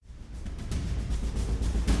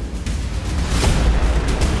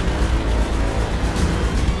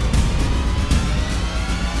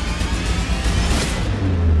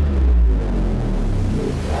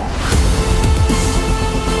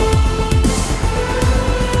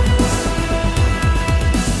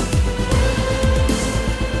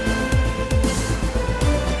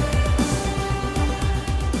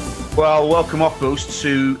Well, welcome Oppos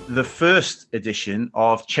to the first edition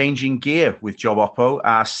of Changing Gear with JobOppO,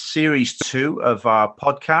 our series 2 of our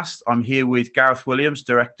podcast. I'm here with Gareth Williams,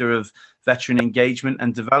 Director of Veteran Engagement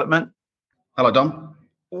and Development. Hello, Dom.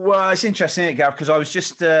 Well, it's interesting, isn't it, Gareth, because I was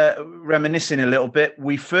just reminiscing a little bit.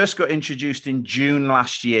 We first got introduced in June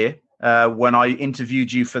last year when I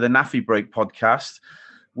interviewed you for the Naffy Break podcast.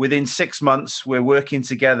 Within 6 months, we're working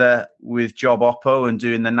together with JobOppO and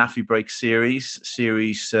doing the Naffy Break series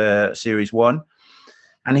 1.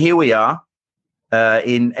 And here we are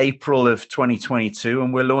in April of 2022,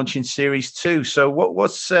 and we're launching series 2. So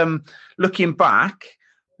what's looking back,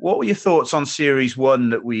 what were your thoughts on series 1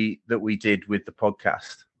 that we did with the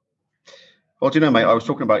podcast? Well, do you know, mate, I was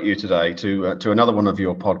talking about you today to another one of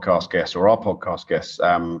your podcast guests or our podcast guests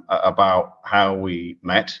about how we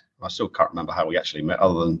met. I still can't remember how we actually met,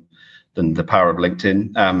 other than the power of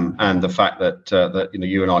LinkedIn and the fact that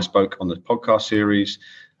you and I spoke on the podcast series,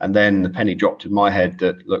 and then the penny dropped in my head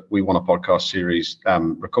that look, we want a podcast series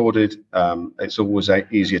recorded. It's always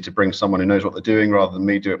easier to bring someone who knows what they're doing rather than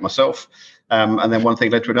me do it myself. And then one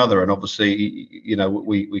thing led to another, and obviously,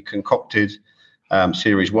 we concocted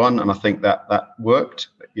series 1, and I think that worked.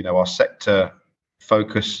 Our sector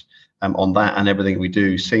focus on that and everything we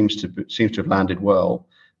do seems to have landed well.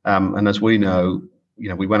 And as we know,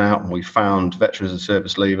 we went out and we found veterans and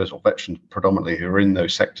service leavers, or veterans predominantly, who are in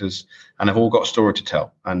those sectors and have all got a story to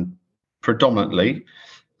tell. And predominantly,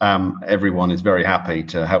 everyone is very happy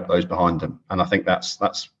to help those behind them. And I think that's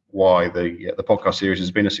why the podcast series has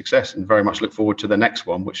been a success, and very much look forward to the next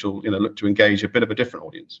one, which will look to engage a bit of a different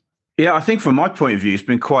audience. Yeah, I think from my point of view, it's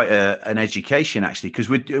been quite an education, actually, because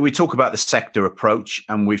we talk about the sector approach,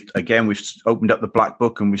 and we've opened up the black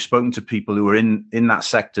book, and we've spoken to people who are in that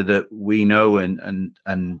sector that we know and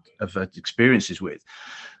have had experiences with.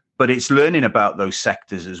 But it's learning about those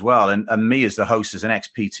sectors as well. And me as the host, as an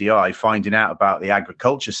ex-PTI, finding out about the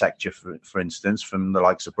agriculture sector, for instance, from the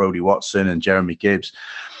likes of Brodie Watson and Jeremy Gibbs.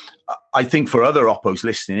 I think for other Oppos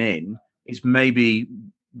listening in, it's maybe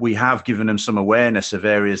we have given them some awareness of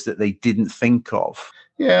areas that they didn't think of.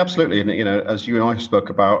 Yeah, absolutely. And as you and I spoke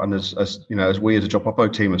about, and as we as a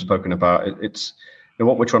JobOppO team have spoken about, it's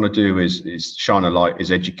what we're trying to do is shine a light,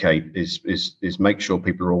 is educate, is make sure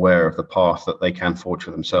people are aware of the path that they can forge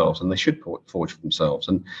for themselves, and they should forge for themselves.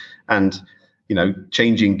 And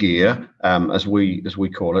changing gear, as we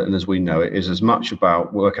call it, and as we know it, is as much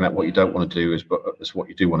about working out what you don't want to do as what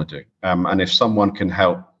you do want to do. And if someone can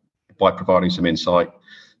help by providing some insight,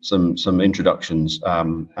 some introductions,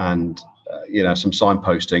 and some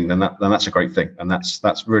signposting, then that's a great thing, and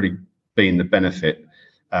that's really been the benefit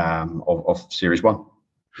of Series 1.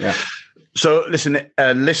 Yeah. So listen,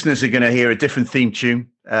 listeners are going to hear a different theme tune,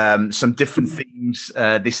 some different themes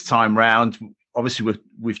this time round. Obviously,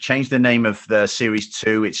 we've changed the name of the Series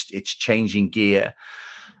 2. It's Changing Gear.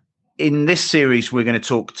 In this series, we're going to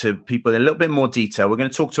talk to people in a little bit more detail. We're going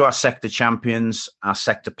to talk to our sector champions, our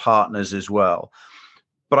sector partners as well.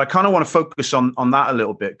 But I kind of want to focus on that a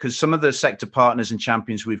little bit, because some of the sector partners and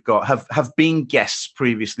champions we've got have been guests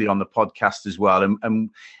previously on the podcast as well. And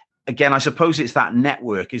again, I suppose it's that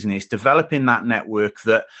network, isn't it? It's developing that network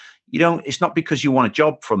that it's not because you want a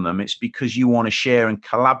job from them, it's because you want to share and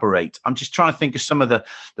collaborate. I'm just trying to think of some of the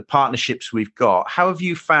partnerships we've got. How have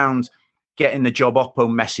you found getting the JobOppO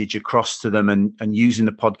message across to them and using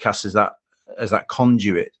the podcast as that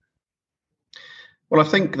conduit? Well, I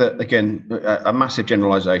think that, again, a massive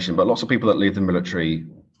generalization, but lots of people that leave the military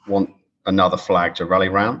want another flag to rally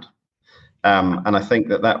around. And I think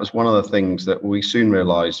that was one of the things that we soon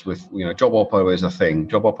realized with, JobOppO is a thing.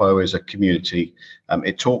 JobOppO is a community.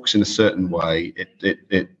 It talks in a certain way.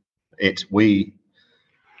 We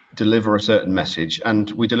deliver a certain message, and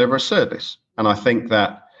we deliver a service. And I think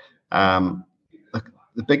that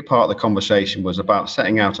the big part of the conversation was about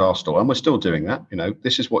setting out our story, and we're still doing that.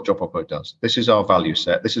 This is what JobOppO does. This is our value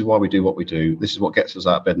set. This is why we do what we do. This is what gets us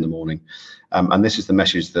out of bed in the morning. And this is the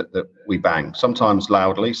message that we bang, sometimes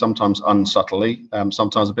loudly, sometimes unsubtly,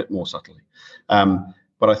 sometimes a bit more subtly.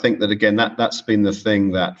 But I think that, again, that's been the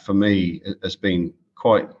thing that for me has been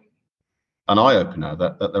quite an eye-opener,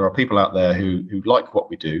 that there are people out there who like what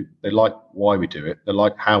we do. They like why we do it. They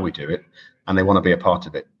like how we do it, and they want to be a part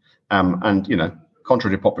of it.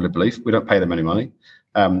 Contrary to popular belief, we don't pay them any money.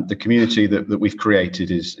 The community that we've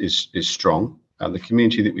created is strong. The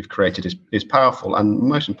community that we've created is powerful, and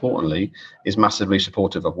most importantly, is massively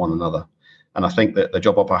supportive of one another. And I think that the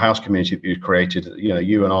JobOppO House community that we've created,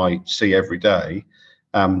 you and I see every day.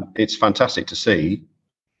 It's fantastic to see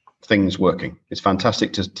things working. It's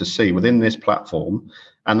fantastic to see within this platform,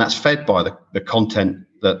 and that's fed by the content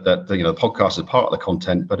that the podcast is part of the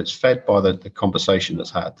content, but it's fed by the conversation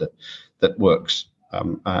that's had that works.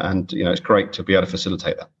 And it's great to be able to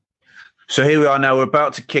facilitate that. So here we are now. We're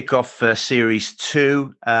about to kick off series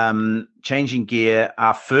 2, changing gear.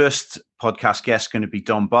 Our first podcast guest is going to be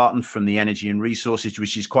Don Barton from the Energy and Resources,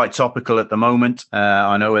 which is quite topical at the moment.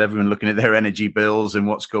 I know with everyone looking at their energy bills and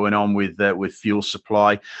what's going on with fuel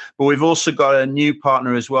supply. But we've also got a new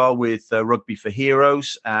partner as well with Rugby for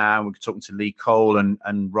Heroes. We're talking to Lee Cole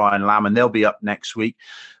and Ryan Lamb, and they'll be up next week.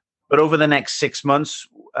 But over the next 6 months,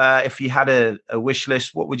 if you had a wish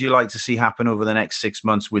list, what would you like to see happen over the next 6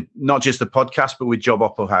 months with not just the podcast, but with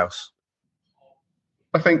JobOppO House?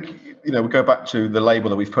 I think, we go back to the label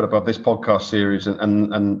that we've put above this podcast series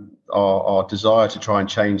and our desire to try and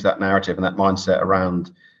change that narrative and that mindset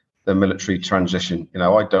around the military transition.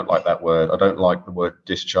 I don't like that word. I don't like the word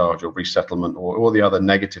discharge or resettlement or all the other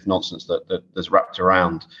negative nonsense that is wrapped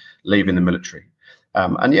around leaving the military.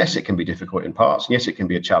 And yes, it can be difficult in parts. And yes, it can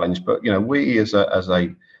be a challenge. But we as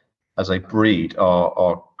a breed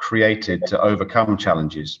are created to overcome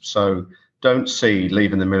challenges. So don't see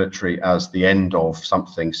leaving the military as the end of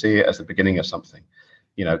something. See it as the beginning of something.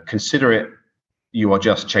 Consider it. You are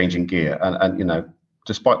just changing gear. And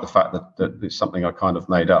despite the fact that it's something I kind of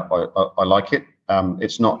made up, I like it.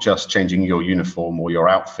 It's not just changing your uniform or your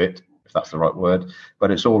outfit, if that's the right word,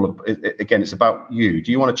 but it's it's about you.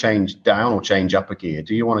 Do you want to change down or change up a gear?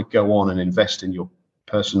 Do you want to go on and invest in your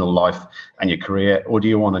personal life and your career, or do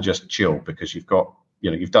you want to just chill because you've got,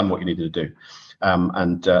 you've done what you needed to do,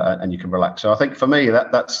 and you can relax? So I think for me,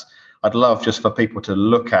 that's I'd love just for people to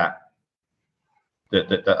look at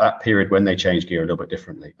that period when they change gear a little bit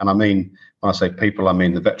differently. And I mean, when I say people, I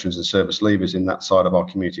mean the veterans and service leavers in that side of our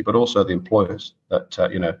community, but also the employers that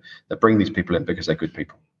that bring these people in because they're good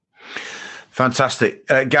people. Fantastic.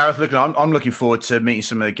 Gareth, look, I'm looking forward to meeting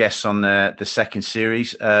some of the guests on the second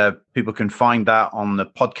series. People can find that on the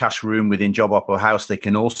podcast room within JobOppO House. They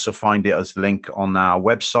can also find it as a link on our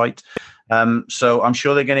website. So I'm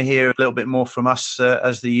sure they're going to hear a little bit more from us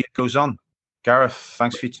as the year goes on. Gareth,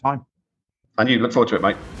 thanks for your time. And you look forward to it,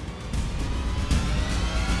 mate.